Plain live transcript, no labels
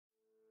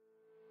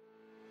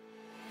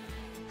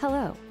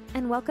Hello,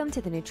 and welcome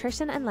to the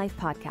Nutrition and Life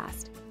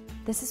Podcast.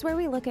 This is where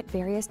we look at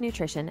various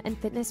nutrition and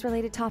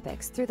fitness-related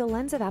topics through the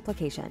lens of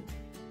application.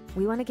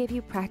 We want to give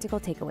you practical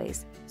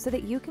takeaways so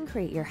that you can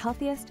create your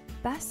healthiest,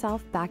 best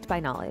self backed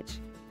by knowledge.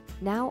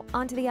 Now,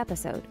 on to the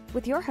episode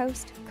with your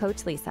host,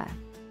 Coach Lisa.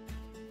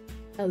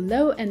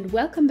 Hello and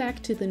welcome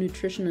back to the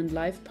Nutrition and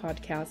Life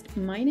Podcast.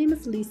 My name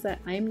is Lisa,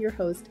 I'm your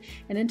host,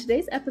 and in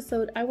today's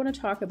episode, I want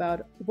to talk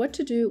about what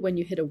to do when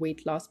you hit a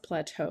weight loss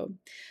plateau.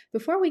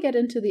 Before we get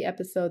into the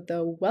episode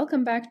though,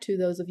 welcome back to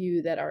those of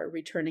you that are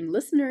returning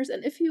listeners,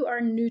 and if you are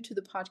new to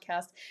the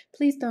podcast,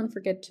 please don't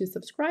forget to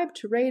subscribe,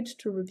 to rate,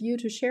 to review,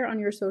 to share on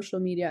your social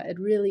media. It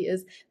really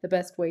is the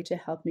best way to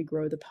help me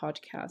grow the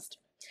podcast.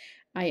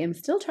 I am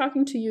still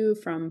talking to you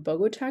from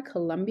Bogota,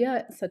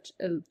 Colombia,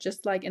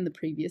 just like in the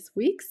previous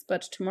weeks,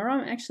 but tomorrow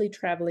I'm actually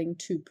traveling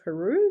to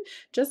Peru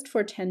just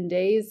for 10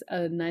 days,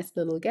 a nice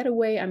little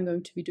getaway. I'm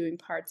going to be doing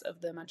parts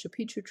of the Machu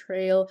Picchu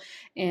Trail,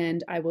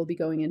 and I will be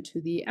going into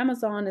the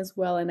Amazon as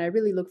well, and I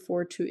really look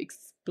forward to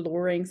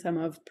exploring some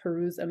of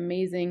Peru's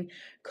amazing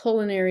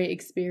culinary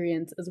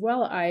experience as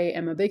well. I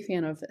am a big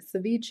fan of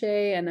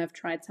ceviche, and I've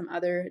tried some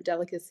other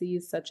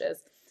delicacies such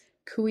as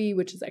cuy,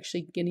 which is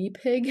actually guinea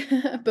pig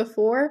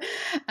before,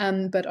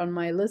 but on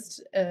my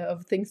list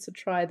of things to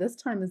try this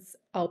time is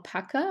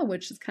alpaca,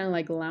 which is kind of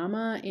like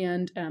llama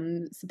and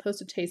supposed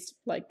to taste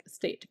like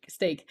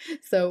steak.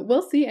 So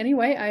we'll see.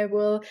 Anyway, I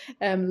will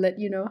let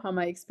you know how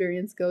my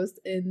experience goes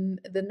in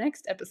the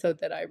next episode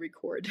that I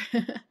record.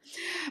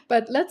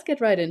 But let's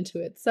get right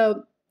into it.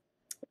 So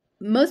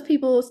most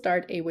people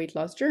start a weight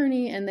loss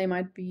journey and they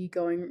might be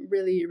going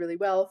really, really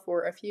well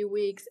for a few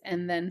weeks,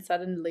 and then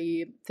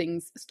suddenly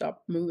things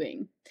stop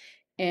moving.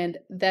 And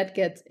that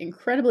gets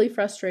incredibly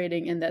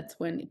frustrating, and that's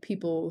when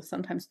people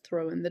sometimes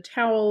throw in the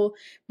towel,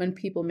 when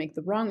people make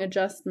the wrong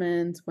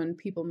adjustments, when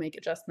people make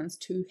adjustments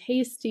too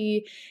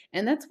hasty.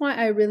 And that's why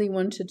I really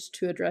wanted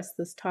to address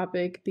this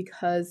topic,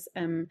 because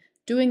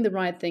doing the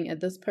right thing at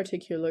this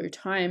particular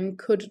time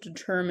could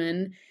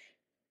determine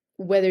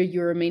whether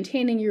you're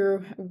maintaining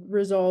your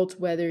results,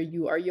 whether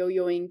you are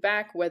yo-yoing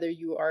back, whether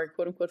you are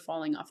quote unquote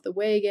falling off the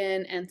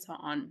wagon, and so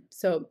on.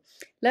 So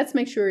let's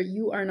make sure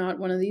you are not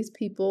one of these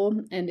people.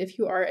 And if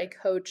you are a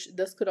coach,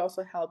 this could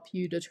also help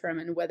you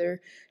determine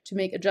whether to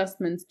make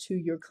adjustments to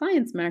your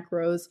clients'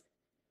 macros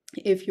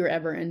if you're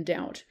ever in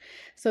doubt.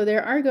 So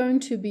there are going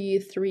to be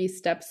 3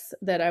 steps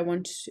that I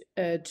want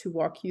to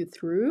walk you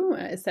through,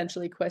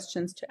 essentially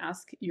questions to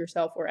ask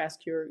yourself or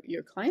ask your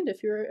client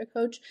if you're a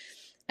coach.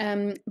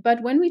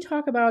 But when we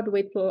talk about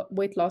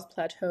weight loss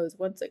plateaus,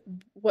 once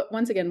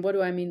again, what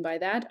do I mean by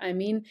that? I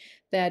mean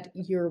that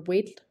your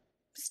weight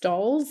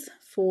stalls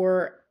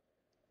for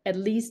at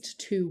least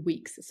 2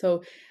 weeks.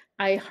 So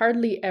I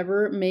hardly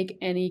ever make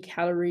any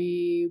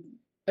calorie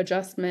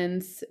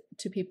adjustments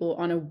to people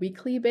on a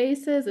weekly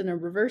basis in a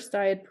reverse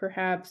diet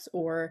perhaps,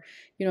 or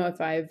if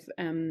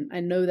I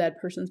know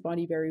that person's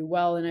body very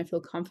well and I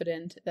feel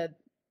confident that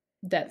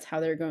that's how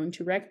they're going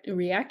to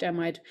react, I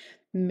might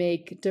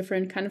make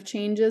different kind of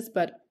changes.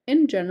 But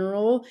in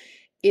general,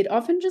 it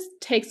often just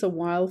takes a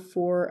while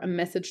for a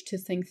message to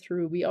sink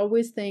through. We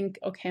always think,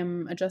 okay,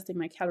 I'm adjusting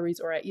my calories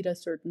or I eat a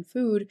certain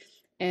food,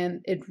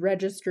 and it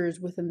registers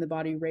within the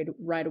body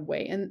right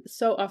away. And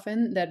so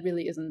often that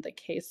really isn't the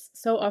case.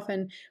 So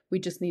often we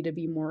just need to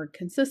be more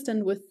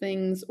consistent with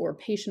things or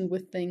patient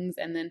with things,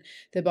 and then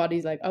the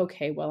body's like,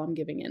 okay, well, I'm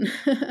giving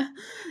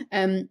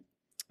in.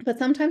 But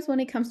sometimes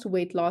when it comes to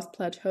weight loss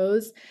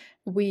plateaus,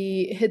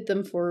 we hit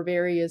them for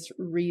various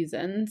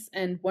reasons.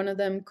 And one of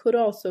them could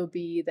also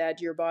be that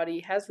your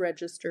body has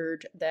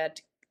registered that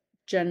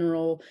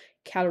general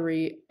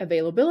calorie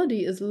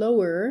availability is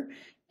lower,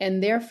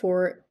 and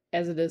therefore,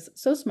 as it is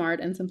so smart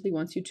and simply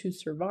wants you to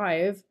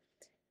survive,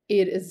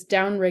 it is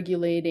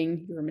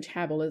downregulating your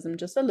metabolism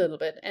just a little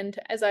bit. And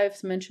as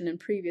I've mentioned in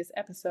previous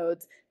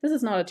episodes, this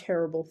is not a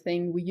terrible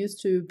thing.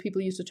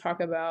 People used to talk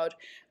about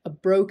a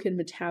broken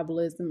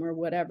metabolism or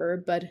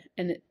whatever, but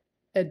an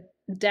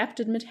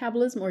adapted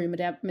metabolism, or your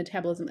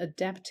metabolism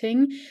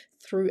adapting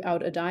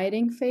throughout a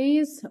dieting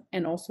phase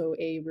and also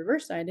a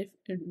reverse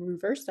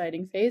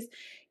dieting phase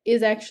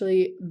is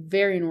actually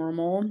very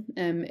normal,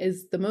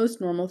 is the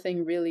most normal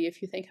thing really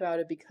if you think about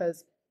it,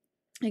 because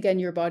again,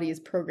 your body is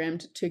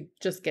programmed to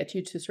just get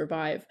you to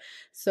survive.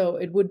 So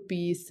it would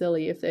be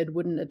silly if it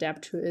wouldn't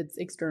adapt to its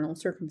external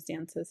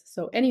circumstances.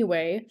 So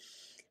anyway,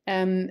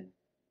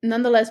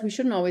 nonetheless, we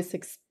shouldn't always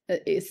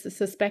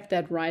suspect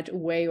that right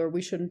away, or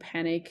we shouldn't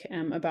panic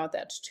about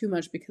that too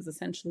much, because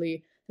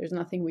essentially there's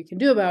nothing we can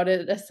do about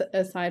it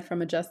aside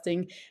from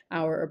adjusting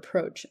our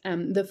approach.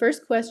 The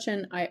first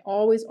question I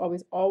always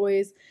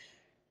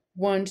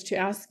want to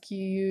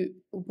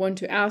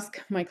ask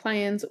my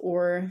clients,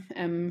 or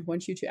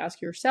want you to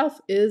ask yourself,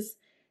 is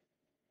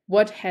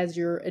what has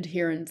your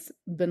adherence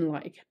been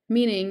like?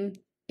 Meaning,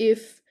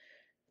 if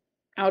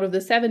out of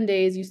the 7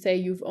 days, you say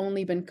you've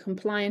only been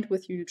compliant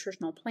with your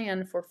nutritional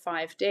plan for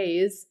 5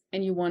 days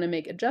and you want to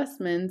make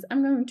adjustments,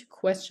 I'm going to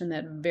question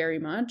that very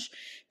much,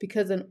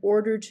 because in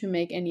order to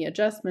make any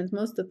adjustments,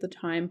 most of the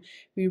time,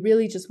 we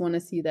really just want to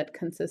see that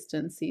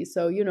consistency.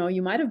 So,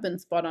 you might have been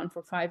spot on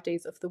for 5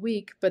 days of the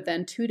week, but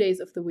then 2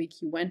 days of the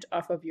week you went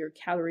off of your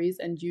calories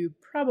and you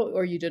probably,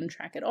 or you didn't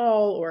track at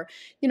all, or,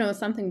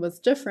 something was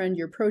different,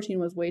 your protein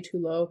was way too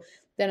low.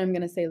 Then I'm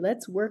going to say,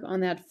 let's work on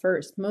that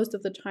first. Most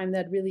of the time,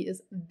 that really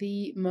is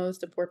the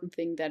most important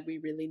thing that we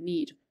really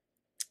need.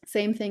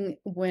 Same thing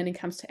when it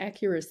comes to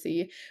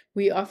accuracy.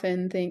 We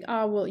often think,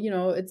 oh,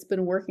 well, it's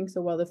been working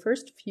so well the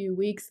first few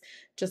weeks,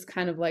 just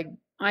kind of like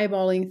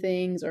eyeballing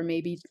things, or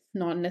maybe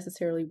not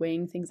necessarily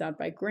weighing things out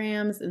by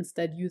grams,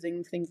 instead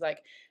using things like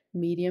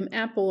medium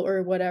apple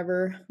or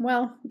whatever.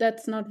 Well,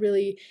 that's not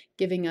really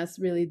giving us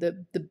really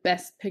the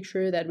best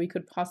picture that we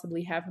could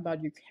possibly have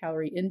about your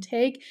calorie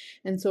intake.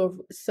 And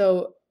so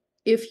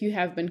if you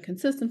have been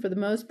consistent for the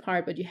most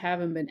part, but you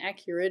haven't been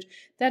accurate,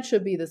 that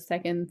should be the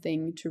second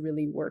thing to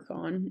really work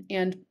on.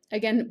 And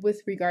again,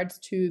 with regards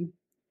to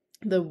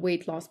the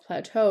weight loss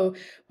plateau,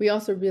 we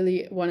also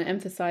really want to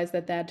emphasize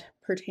that that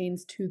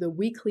pertains to the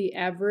weekly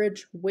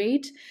average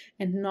weight,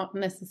 and not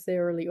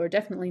necessarily, or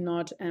definitely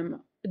not,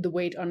 the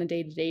weight on a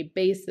day-to-day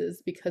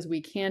basis, because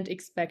we can't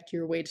expect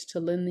your weight to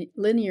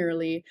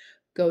linearly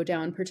go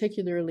down.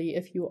 Particularly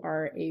if you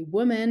are a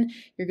woman,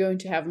 you're going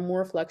to have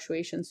more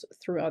fluctuations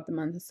throughout the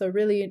month. So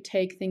really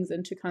take things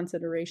into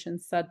consideration,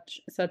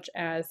 such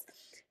as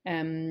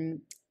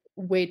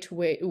weight to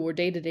weight or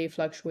day-to-day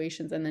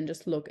fluctuations, and then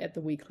just look at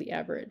the weekly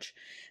average.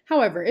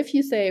 However, if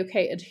you say,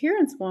 okay,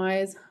 adherence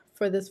wise,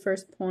 for this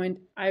first point,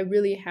 I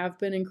really have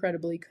been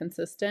incredibly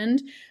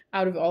consistent.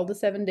 Out of all the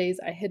 7 days,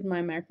 I hit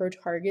my macro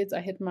targets, I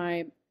hit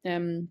my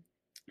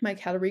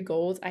calorie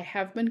goals. I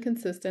have been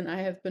consistent.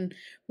 I have been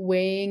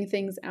weighing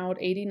things out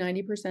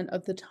 80-90%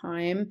 of the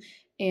time,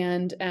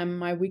 and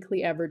my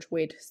weekly average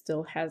weight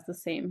still has the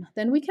same.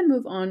 Then we can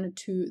move on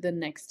to the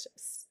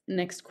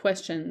next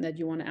question that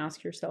you want to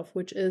ask yourself,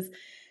 which is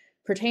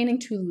pertaining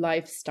to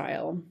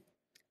lifestyle.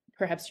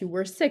 Perhaps you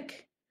were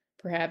sick.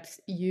 Perhaps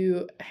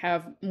you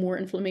have more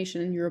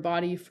inflammation in your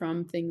body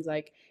from things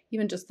like,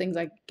 even just things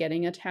like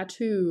getting a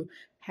tattoo,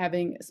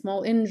 having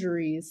small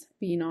injuries,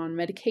 being on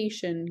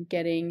medication,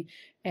 getting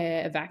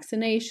a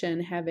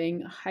vaccination, having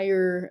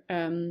higher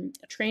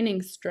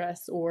training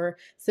stress, or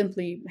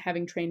simply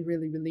having trained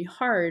really, really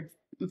hard.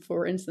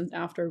 For instance,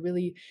 after a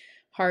really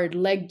hard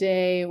leg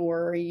day,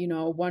 or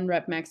 1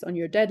 rep max on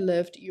your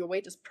deadlift, your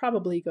weight is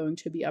probably going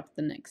to be up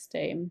the next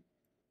day.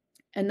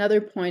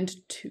 Another point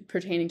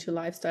pertaining to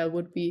lifestyle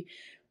would be,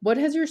 what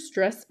has your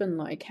stress been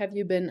like? Have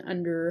you been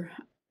under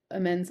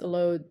immense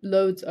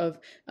loads of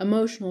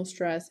emotional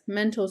stress,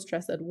 mental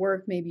stress at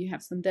work? Maybe you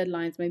have some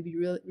deadlines. Maybe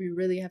you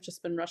really have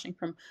just been rushing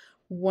from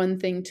one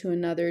thing to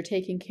another,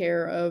 taking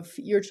care of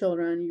your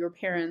children, your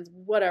parents,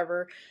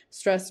 whatever.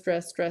 Stress,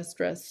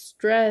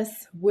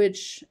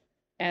 which,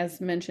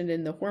 as mentioned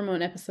in the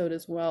hormone episode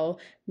as well,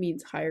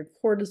 means higher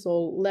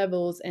cortisol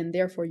levels, and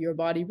therefore your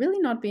body really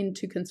not being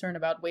too concerned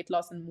about weight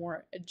loss and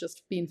more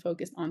just being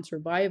focused on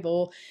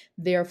survival,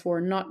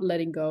 therefore not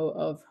letting go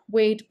of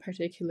weight,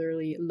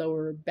 particularly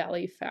lower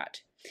belly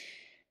fat.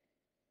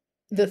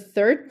 The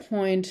third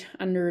point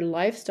under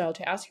lifestyle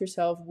to ask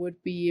yourself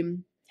would be,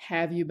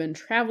 have you been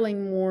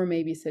traveling more,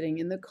 maybe sitting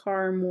in the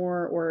car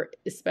more, or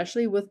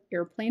especially with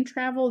airplane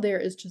travel, there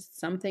is just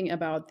something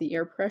about the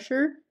air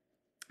pressure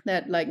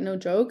that, like, no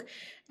joke,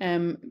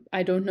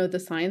 I don't know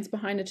the science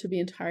behind it, to be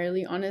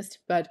entirely honest,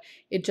 but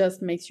it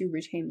just makes you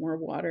retain more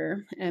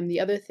water. And the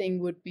other thing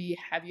would be,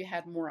 have you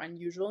had more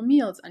unusual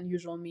meals?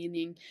 Unusual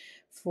meaning,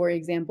 for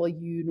example,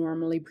 you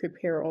normally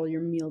prepare all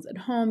your meals at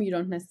home. You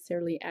don't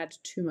necessarily add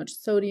too much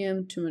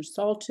sodium, too much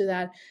salt to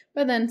that.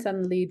 But then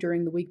suddenly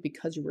during the week,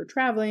 because you were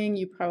traveling,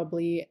 you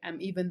probably,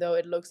 even though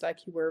it looks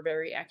like you were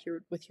very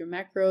accurate with your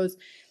macros,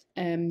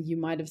 you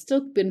might have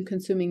still been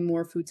consuming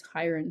more foods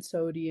higher in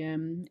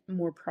sodium,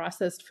 more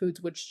processed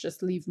foods, which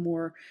just leave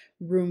more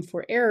room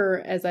for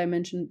error. As I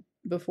mentioned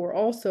before,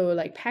 also,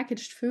 like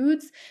packaged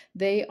foods,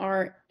 they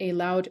are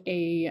allowed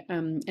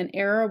an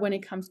error when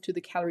it comes to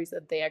the calories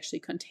that they actually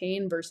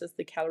contain versus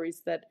the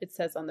calories that it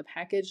says on the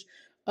package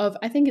of,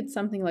 I think it's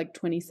something like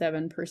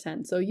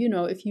 27%. So,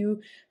 if you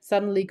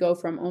suddenly go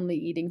from only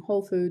eating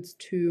whole foods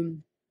to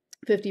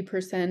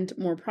 50%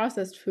 more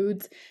processed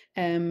foods,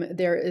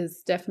 there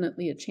is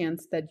definitely a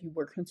chance that you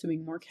were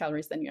consuming more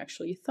calories than you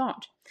actually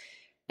thought.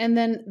 And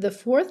then the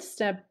fourth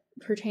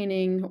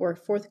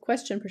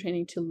question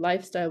pertaining to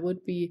lifestyle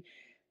would be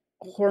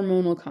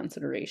hormonal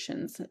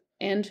considerations,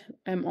 and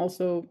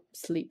also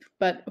sleep.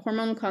 But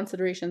hormonal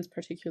considerations,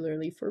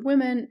 particularly for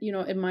women,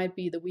 it might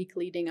be the week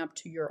leading up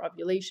to your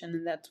ovulation,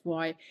 and that's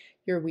why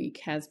your weight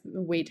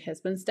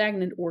has been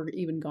stagnant or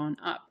even gone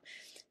up.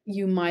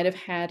 You might have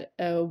had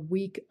a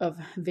week of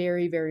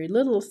very, very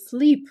little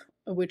sleep,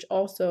 which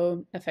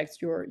also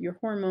affects your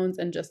hormones,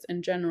 and just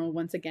in general,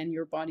 once again,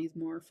 your body's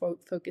more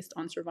focused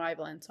on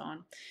survival and so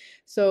on.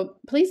 So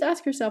please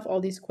ask yourself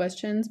all these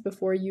questions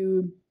before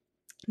you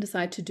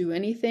decide to do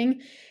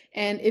anything.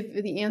 And if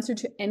the answer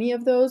to any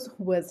of those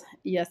was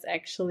yes,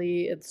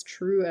 actually, it's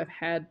true, I've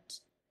had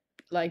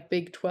like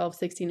big 12,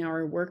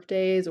 16-hour work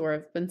days, or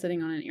I've been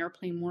sitting on an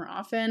airplane more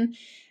often,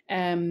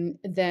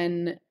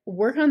 then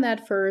work on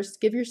that first.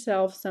 Give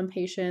yourself some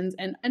patience,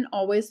 and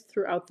always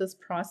throughout this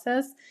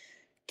process,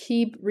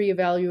 keep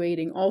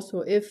reevaluating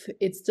also if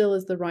it still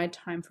is the right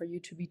time for you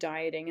to be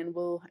dieting. And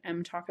we'll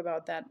talk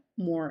about that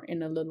more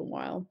in a little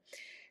while.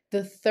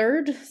 The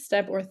third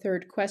step or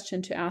third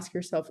question to ask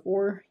yourself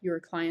or your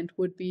client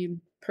would be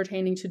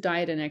pertaining to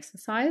diet and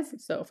exercise.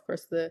 So, of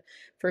course, the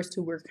first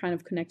two were kind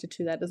of connected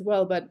to that as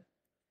well. But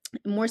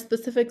more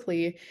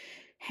specifically,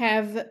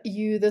 have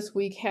you this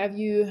week, have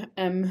you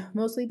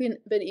mostly been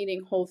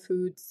eating whole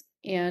foods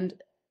and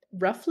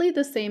roughly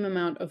the same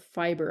amount of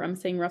fiber? I'm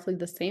saying roughly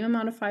the same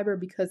amount of fiber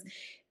because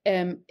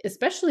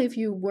especially if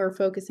you were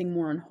focusing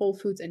more on whole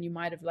foods and you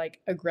might have like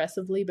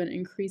aggressively been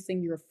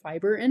increasing your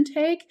fiber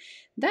intake,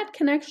 that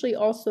can actually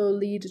also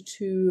lead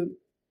to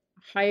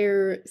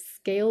higher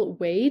scale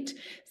weight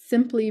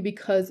simply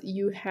because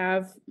you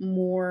have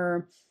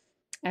more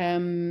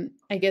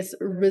I guess,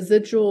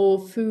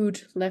 residual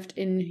food left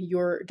in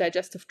your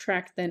digestive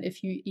tract than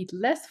if you eat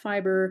less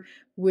fiber,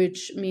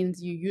 which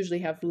means you usually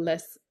have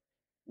less,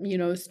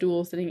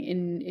 stool sitting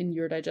in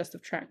your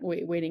digestive tract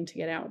waiting to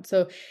get out.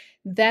 So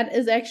that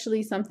is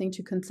actually something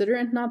to consider,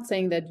 and not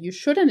saying that you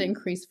shouldn't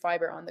increase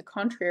fiber. On the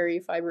contrary,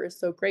 fiber is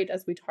so great,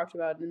 as we talked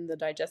about in the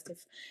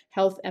digestive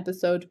health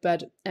episode,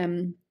 but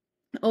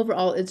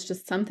overall it's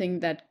just something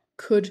that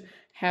could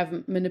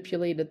have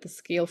manipulated the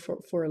scale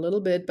for a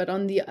little bit. But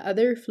on the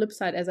other flip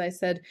side, as I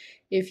said,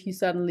 if you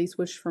suddenly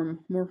switch from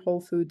more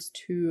whole foods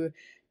to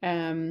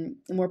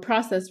more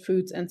processed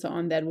foods and so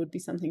on, that would be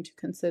something to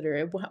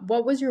consider.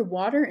 What was your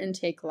water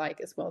intake like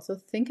as well? So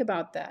think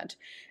about that.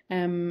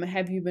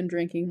 Have you been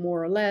drinking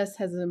more or less?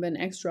 Has it been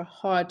extra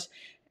hot?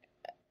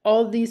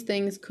 All these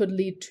things could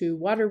lead to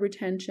water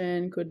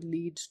retention, could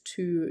lead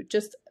to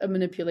just a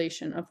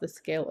manipulation of the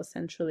scale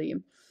essentially.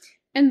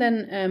 And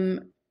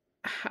then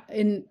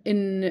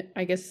in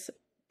I guess,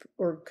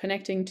 or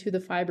connecting to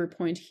the fiber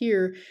point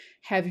here,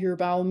 have your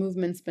bowel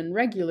movements been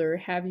regular?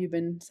 Have you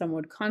been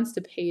somewhat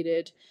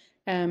constipated?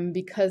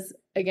 Because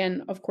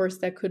again, of course,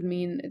 that could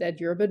mean that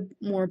you're a bit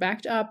more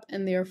backed up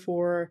and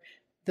therefore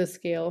the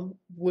scale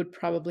would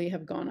probably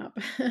have gone up.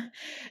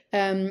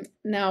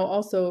 Now,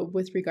 also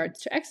with regards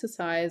to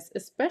exercise,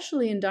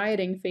 especially in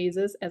dieting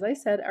phases, as I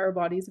said, our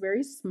body is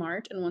very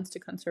smart and wants to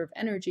conserve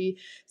energy.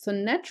 So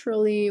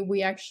naturally,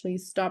 we actually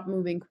stop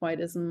moving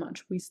quite as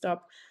much. We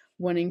stop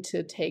wanting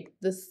to take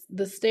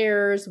the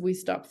stairs, we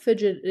stop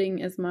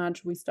fidgeting as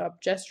much, we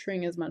stop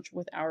gesturing as much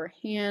with our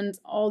hands,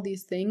 all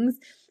these things.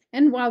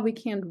 And while we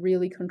can't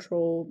really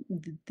control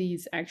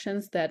these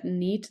actions that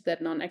need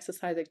that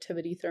non-exercise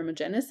activity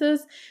thermogenesis,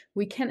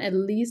 we can at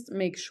least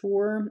make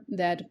sure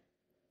that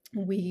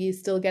we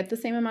still get the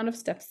same amount of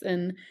steps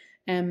in,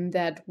 and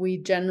that we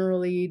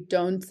generally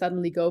don't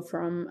suddenly go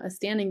from a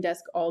standing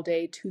desk all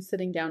day to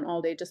sitting down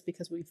all day just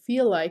because we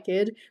feel like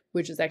it,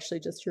 which is actually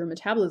just your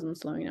metabolism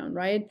slowing down,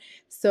 right?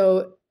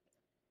 So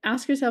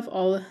ask yourself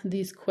all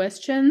these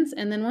questions.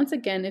 And then once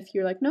again, if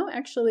you're like, no,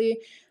 actually,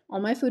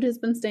 all my food has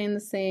been staying the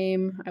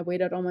same. I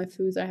weighed out all my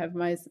foods. I have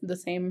the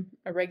same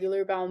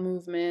irregular bowel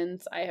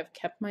movements. I have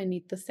kept my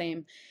NEAT the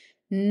same.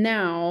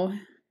 Now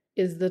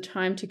is the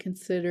time to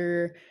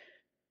consider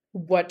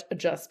what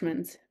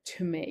adjustments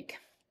to make.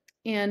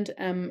 And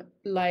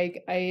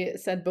like I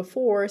said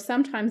before,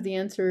 sometimes the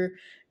answer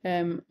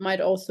might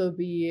also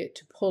be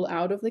to pull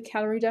out of the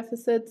calorie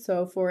deficit.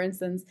 So for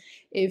instance,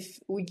 if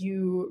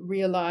you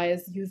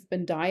realize you've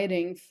been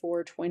dieting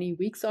for 20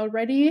 weeks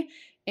already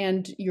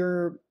and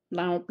you're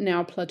now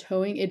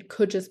plateauing, it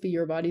could just be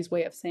your body's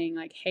way of saying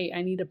like, hey,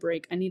 I need a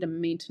break. I need a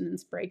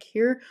maintenance break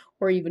here,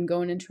 or even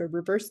going into a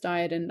reverse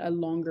diet and a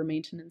longer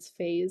maintenance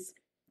phase.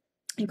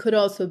 It could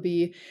also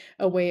be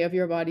a way of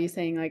your body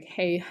saying like,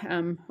 hey,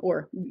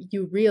 or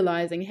you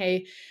realizing,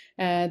 hey,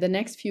 the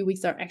next few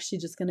weeks are actually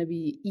just going to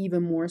be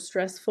even more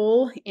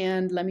stressful.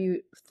 And let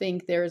me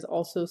think, there's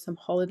also some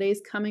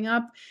holidays coming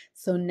up.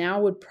 So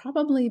now would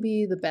probably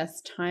be the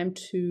best time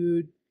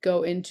to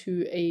go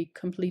into a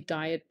complete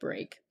diet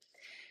break.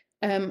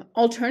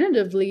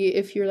 Alternatively,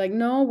 if you're like,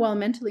 no, well,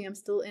 mentally I'm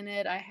still in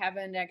it, I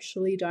haven't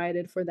actually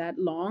dieted for that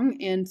long,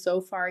 and so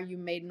far you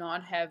may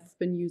not have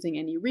been using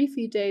any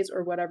refeed days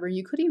or whatever,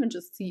 you could even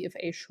just see if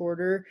a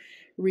shorter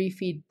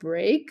refeed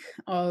break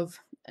of,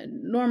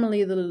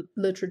 normally the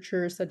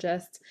literature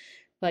suggests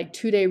like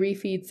 2-day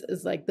refeeds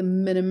is like the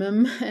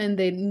minimum, and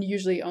they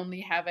usually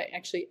only have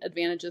actually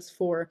advantages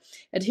for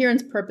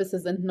adherence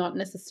purposes and not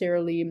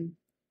necessarily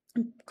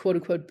quote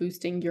unquote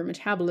boosting your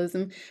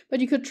metabolism. But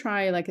you could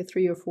try like a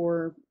 3 or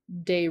 4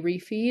 day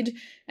refeed,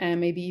 and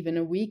maybe even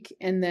a week,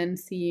 and then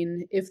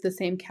seeing if the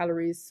same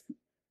calories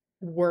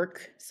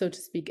work, so to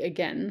speak,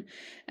 again.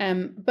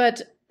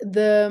 But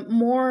the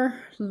more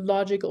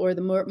logical or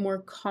the more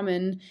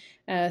common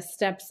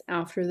steps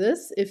after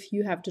this, if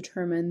you have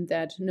determined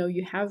that no,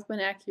 you have been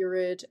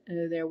accurate,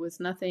 there was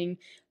nothing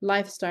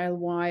lifestyle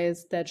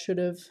wise that should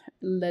have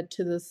led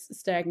to this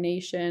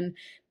stagnation,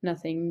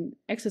 nothing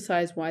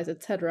exercise wise,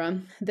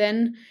 etc.,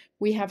 then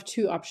we have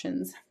two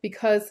options,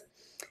 because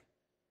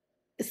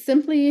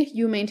simply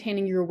you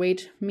maintaining your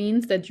weight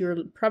means that you're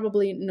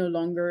probably no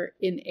longer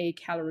in a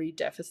calorie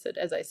deficit.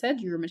 As I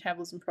said, your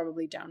metabolism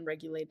probably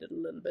downregulated a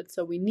little bit.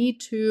 So we need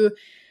to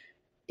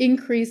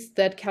increase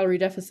that calorie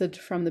deficit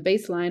from the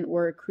baseline,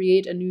 or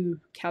create a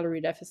new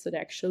calorie deficit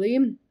actually.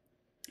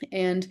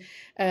 And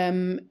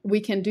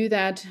we can do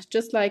that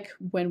just like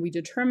when we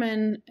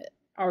determine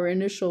our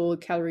initial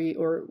calorie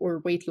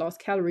or weight loss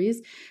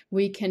calories.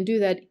 We can do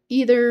that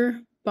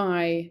either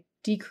by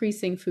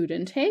decreasing food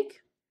intake,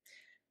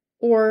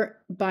 or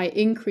by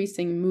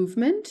increasing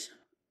movement,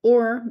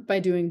 or by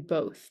doing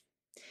both.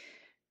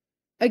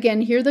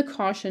 Again, here the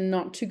caution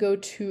not to go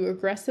too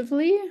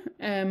aggressively.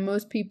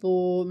 Most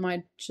people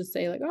might just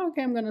say like, oh,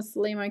 okay, I'm going to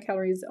slay my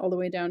calories all the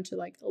way down to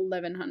like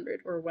 1100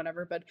 or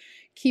whatever, but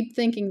keep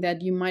thinking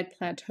that you might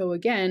plateau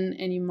again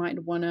and you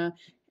might want to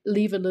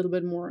leave a little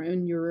bit more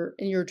in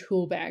your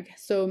tool bag.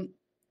 So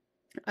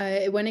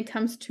when it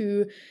comes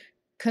to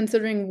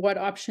considering what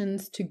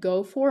options to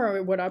go for,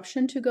 or what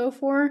option to go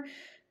for,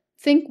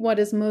 think what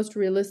is most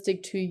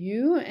realistic to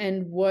you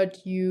and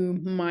what you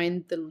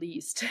mind the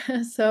least.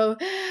 So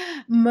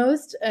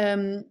most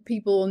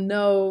people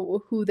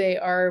know who they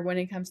are when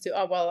it comes to,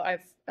 oh, well, I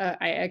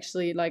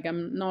actually, like,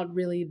 I'm not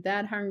really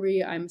that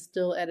hungry. I'm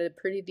still at a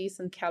pretty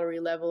decent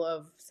calorie level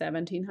of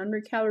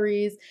 1700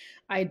 calories.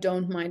 I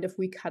don't mind if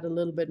we cut a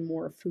little bit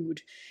more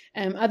food.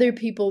 Other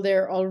people,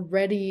 they're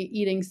already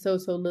eating so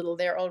little.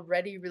 They're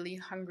already really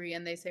hungry,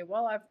 and they say,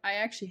 well, I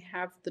actually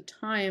have the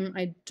time.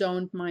 I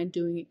don't mind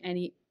doing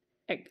any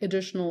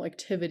additional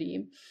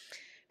activity.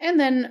 And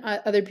then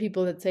other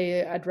people that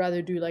say I'd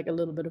rather do like a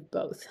little bit of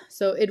both.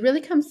 So it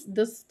really comes,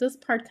 this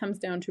part comes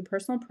down to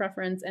personal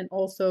preference, and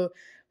also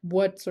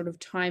what sort of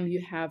time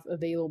you have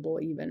available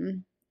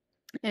even.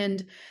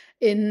 And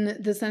in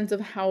the sense of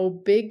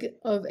how big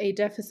of a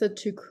deficit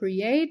to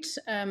create,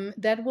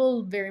 that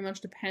will very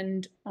much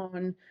depend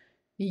on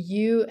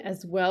you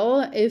as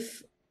well.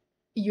 If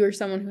you're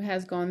someone who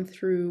has gone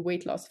through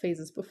weight loss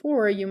phases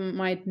before, you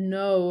might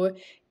know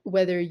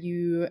whether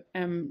you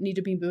need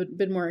to be a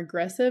bit more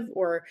aggressive,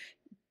 or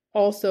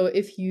also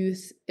if you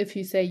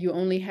say you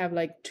only have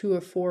like 2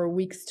 or 4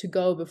 weeks to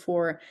go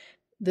before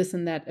this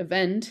and that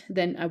event,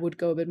 then I would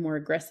go a bit more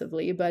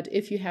aggressively. But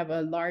if you have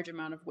a large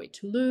amount of weight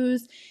to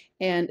lose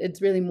and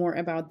it's really more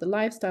about the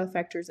lifestyle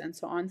factors and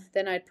so on,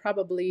 then I'd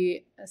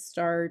probably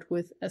start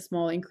with a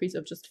small increase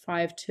of just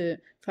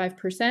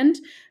 5%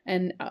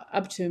 and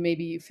up to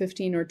maybe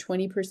 15 or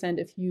 20%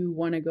 if you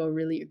want to go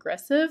really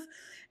aggressive.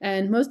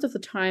 And most of the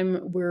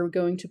time we're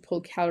going to pull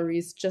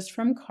calories just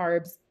from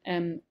carbs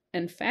and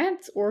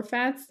fats, or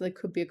fats that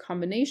could be a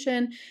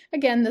combination.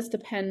 Again, this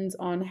depends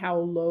on how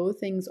low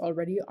things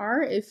already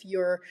are. If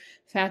your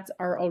fats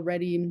are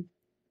already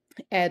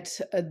at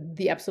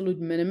the absolute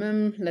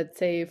minimum, let's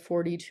say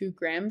 42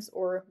 grams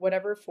or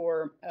whatever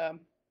for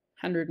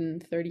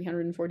 130,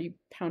 140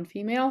 pound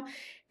female,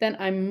 then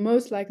I'm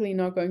most likely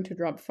not going to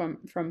drop from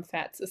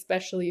fats,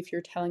 especially if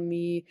you're telling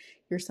me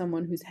you're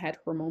someone who's had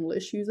hormonal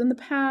issues in the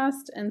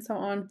past and so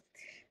on.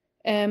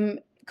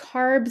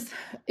 Carbs,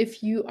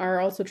 if you are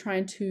also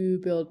trying to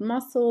build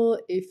muscle,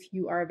 if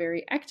you are a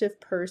very active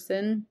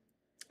person,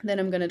 then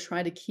I'm going to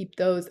try to keep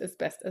those as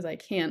best as I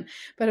can.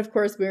 But of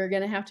course, we're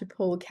going to have to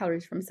pull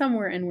calories from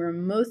somewhere, and we're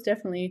most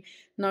definitely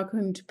not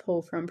going to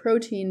pull from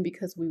protein,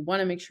 because we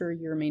want to make sure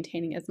you're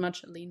maintaining as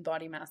much lean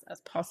body mass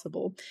as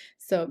possible.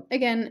 So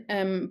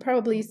again,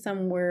 probably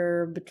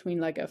somewhere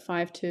between like a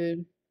 5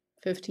 to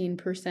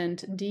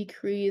 15%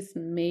 decrease,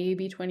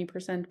 maybe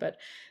 20%, but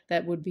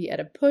that would be at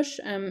a push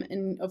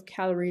of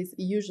calories,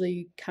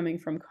 usually coming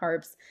from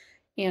carbs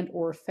and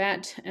or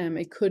fat.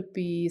 It could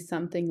be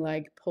something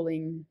like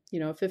pulling,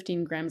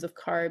 15 grams of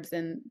carbs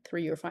and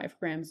 3 or 5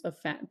 grams of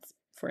fats,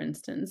 for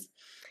instance.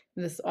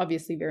 This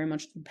obviously very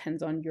much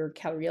depends on your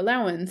calorie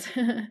allowance.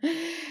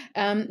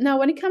 Now,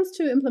 when it comes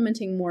to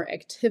implementing more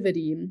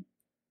activity,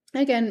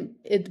 again,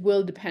 it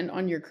will depend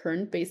on your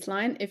current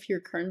baseline. If you're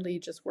currently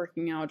just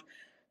working out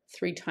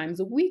 3 times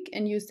a week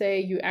and you say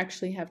you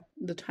actually have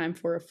the time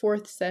for a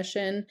 4th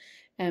session,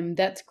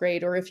 that's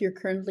great. Or if you're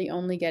currently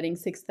only getting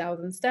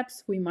 6,000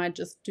 steps, we might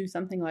just do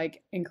something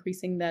like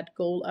increasing that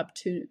goal up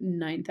to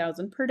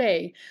 9,000 per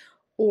day.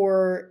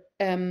 Or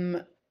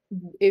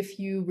if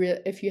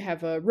you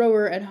have a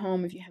rower at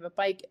home, if you have a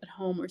bike at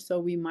home or so,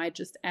 we might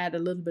just add a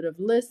little bit of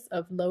list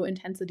of low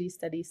intensity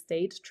steady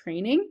state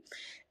training.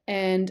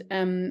 And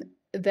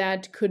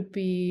that could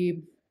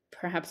be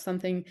perhaps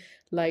something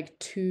like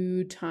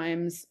 2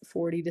 times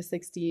 40 to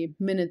 60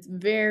 minutes,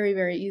 very,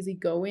 very easy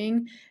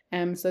going,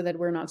 so that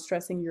we're not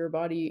stressing your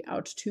body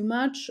out too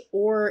much.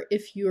 Or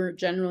if you're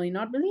generally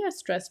not really a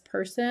stressed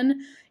person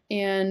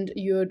and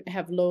you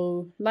have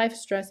low life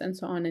stress and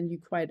so on, and you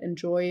quite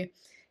enjoy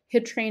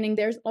HIIT training,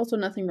 there's also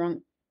nothing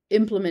wrong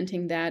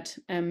implementing that,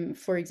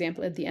 for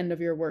example, at the end of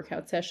your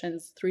workout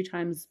sessions 3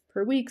 times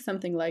per week,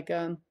 something like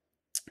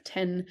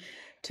 10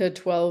 to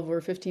 12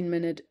 or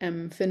 15-minute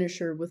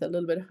finisher with a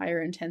little bit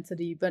higher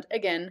intensity. But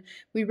again,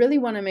 we really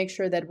want to make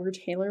sure that we're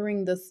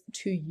tailoring this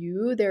to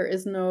you. There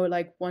is no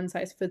like one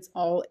size fits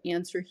all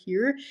answer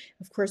here.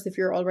 Of course, if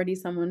you're already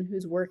someone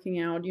who's working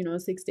out,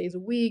 6 days a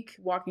week,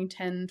 walking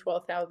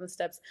 10-12,000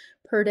 steps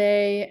per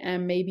day,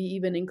 and maybe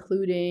even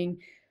including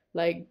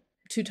like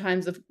 2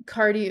 times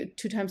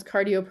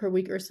cardio per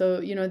week or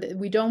so,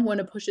 we don't want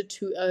to push it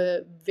to a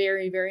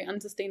very, very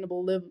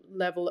unsustainable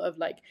level of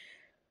like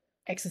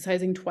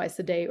exercising twice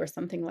a day or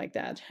something like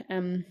that.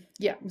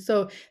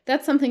 So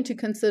that's something to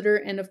consider.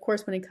 And of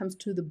course, when it comes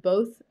to the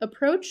both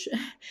approach,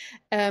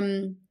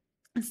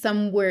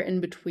 somewhere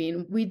in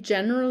between, we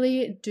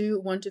generally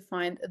do want to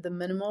find the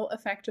minimal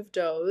effective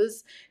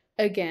dose.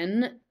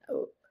 Again,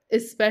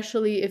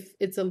 especially if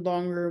it's a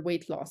longer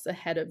weight loss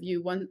ahead of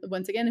you.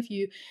 Once again, if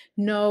you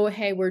know,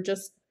 hey, we're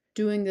just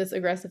doing this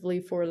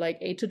aggressively for like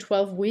 8 to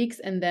 12 weeks,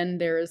 and then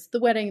there's the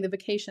wedding, the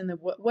vacation, the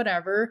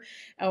whatever,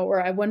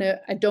 or I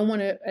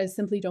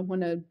simply don't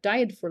want to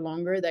diet for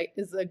longer, that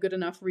is a good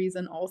enough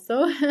reason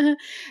also.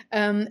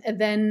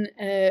 Then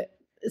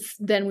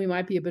we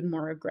might be a bit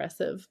more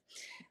aggressive.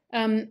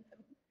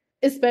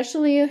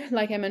 Especially,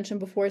 like I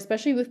mentioned before,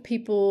 especially with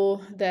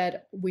people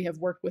that we have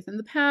worked with in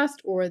the past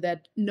or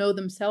that know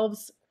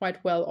themselves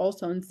quite well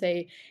also and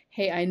say,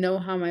 hey, I know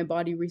how my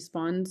body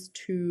responds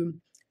to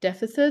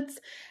deficits,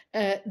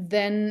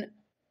 then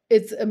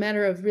it's a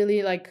matter of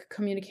really like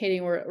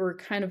communicating or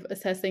kind of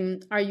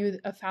assessing, are you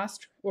a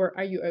fast or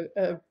are you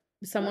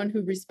someone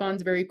who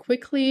responds very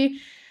quickly,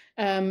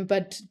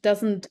 but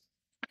doesn't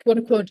quote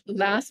unquote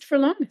last for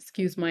long.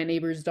 Excuse my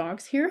neighbor's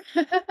dogs here.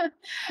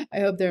 I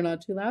hope they're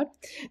not too loud.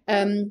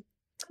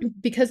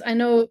 Because I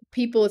know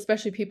people,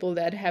 especially people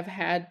that have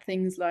had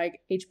things like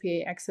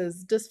HPA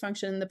axis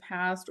dysfunction in the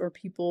past, or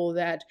people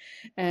that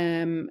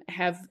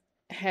have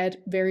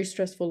had very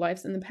stressful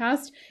lives in the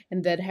past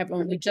and that have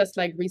only just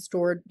like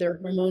restored their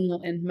hormonal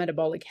and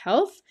metabolic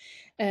health.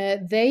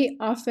 They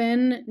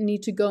often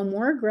need to go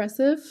more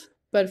aggressive,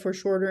 but for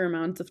shorter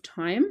amounts of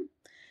time,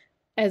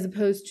 as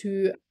opposed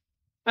to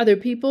other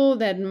people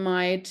that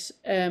might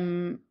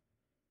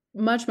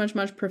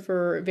much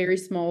prefer very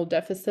small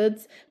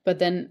deficits, but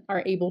then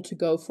are able to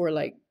go for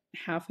like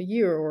half a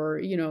year or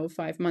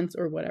 5 months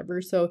or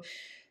whatever. So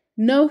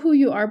know who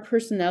you are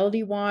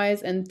personality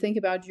wise and think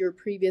about your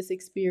previous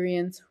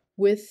experience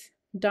with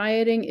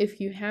dieting, if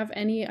you have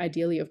any.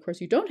 Ideally, of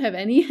course, you don't have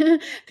any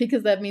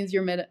because that means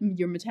your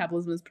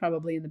metabolism is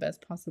probably in the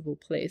best possible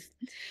place.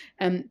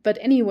 But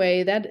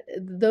anyway,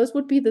 those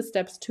would be the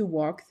steps to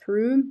walk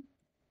through.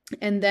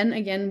 And then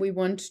again,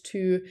 once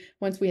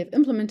we have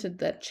implemented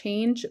that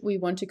change, we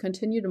want to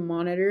continue to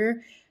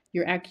monitor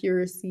your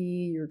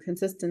accuracy, your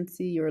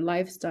consistency, your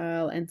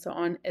lifestyle, and so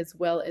on, as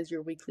well as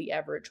your weekly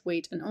average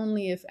weight. And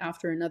only if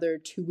after another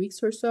 2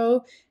 weeks or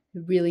so,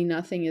 really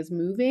nothing is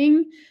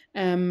moving,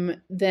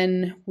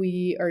 then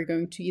we are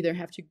going to either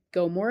have to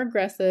go more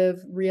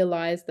aggressive,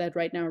 realize that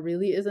right now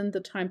really isn't the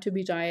time to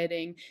be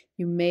dieting.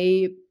 You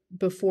may,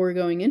 before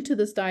going into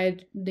this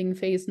dieting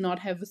phase, not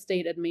have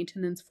stayed at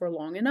maintenance for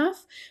long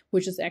enough,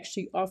 which is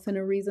actually often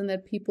a reason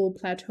that people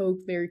plateau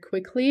very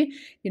quickly.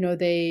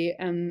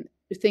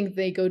 They think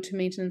they go to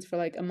maintenance for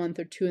like a month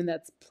or two, and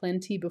that's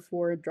plenty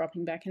before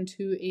dropping back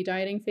into a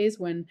dieting phase,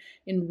 when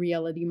in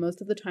reality,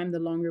 most of the time, the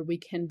longer we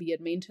can be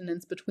at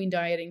maintenance between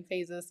dieting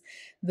phases,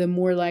 the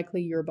more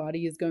likely your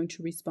body is going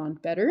to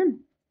respond better.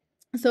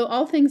 So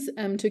all things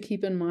to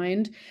keep in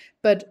mind,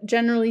 but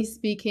generally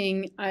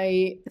speaking,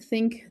 I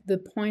think the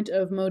point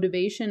of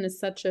motivation is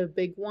such a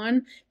big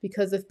one,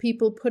 because if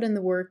people put in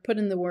the work,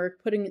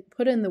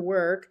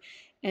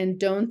 and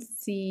don't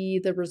see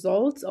the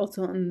results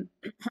also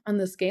on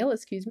the scale,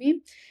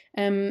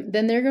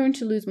 then they're going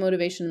to lose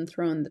motivation and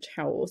throw in the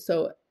towel.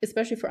 So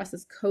especially for us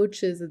as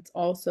coaches, it's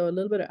also a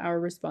little bit of our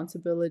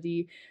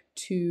responsibility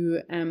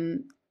to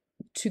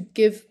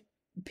give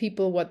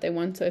people what they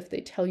want. So if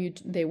they tell you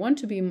they want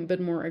to be a bit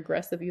more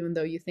aggressive, even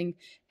though you think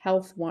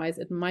health-wise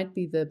it might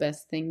be the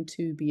best thing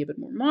to be a bit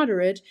more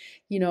moderate,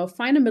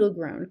 find a middle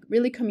ground,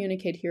 really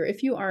communicate here.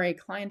 If you are a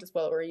client as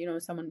well, or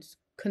someone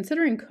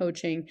considering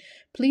coaching,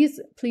 please,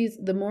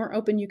 the more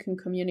open you can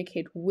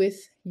communicate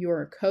with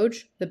your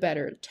coach, the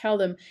better. Tell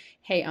them,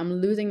 hey, I'm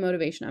losing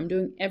motivation, I'm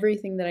doing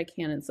everything that I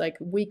can, it's like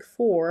week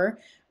 4,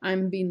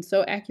 I'm being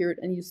so accurate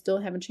and you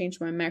still haven't changed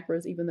my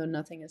macros even though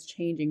nothing is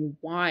changing.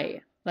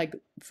 Why? Like,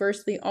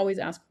 firstly, always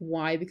ask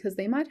why, because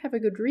they might have a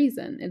good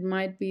reason. It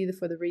might be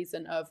for the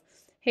reason of,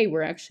 hey,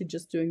 we're actually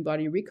just doing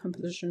body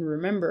recomposition.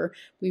 Remember,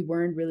 we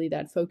weren't really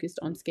that focused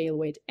on scale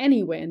weight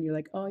anyway. And you're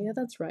like, oh yeah,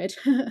 that's right.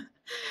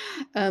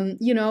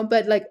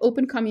 But like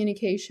open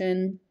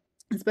communication,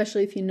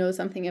 especially if you know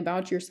something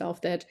about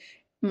yourself that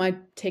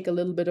might take a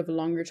little bit of a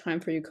longer time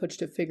for your coach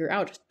to figure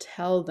out,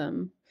 tell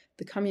them.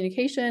 the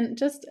communication,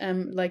 just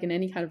like in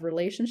any kind of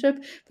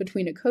relationship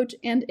between a coach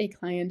and a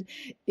client,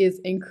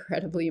 is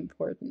incredibly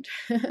important.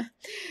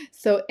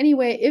 So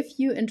anyway, if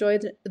you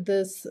enjoyed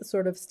this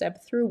sort of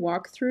step through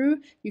walkthrough,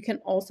 you can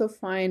also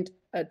find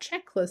a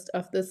checklist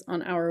of this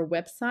on our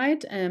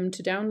website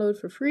to download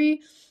for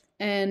free.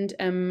 And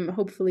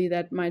hopefully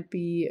that might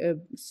be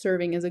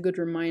serving as a good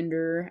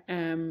reminder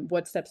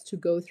what steps to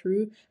go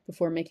through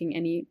before making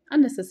any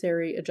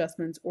unnecessary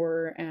adjustments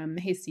or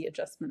hasty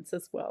adjustments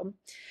as well.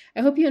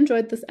 I hope you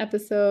enjoyed this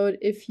episode.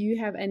 If you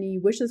have any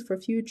wishes for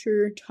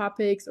future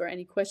topics or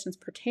any questions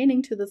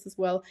pertaining to this as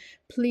well,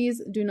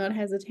 please do not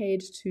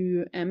hesitate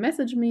to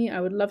message me. I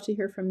would love to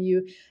hear from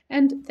you.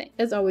 And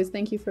as always,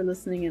 thank you for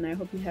listening, and I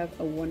hope you have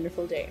a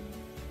wonderful day.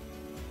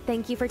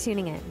 Thank you for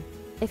tuning in.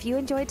 If you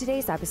enjoyed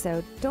today's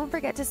episode, don't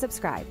forget to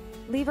subscribe,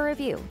 leave a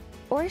review,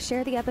 or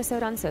share the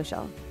episode on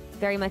social.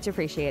 Very much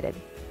appreciated.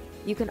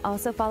 You can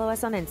also follow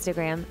us on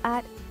Instagram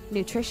at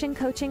Nutrition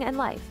Coaching and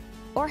Life,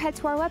 or head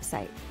to our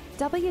website,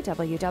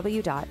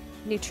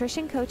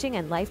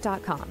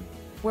 www.nutritioncoachingandlife.com,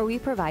 where we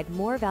provide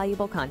more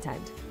valuable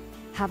content.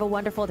 Have a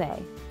wonderful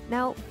day.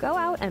 Now go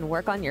out and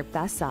work on your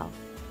best self.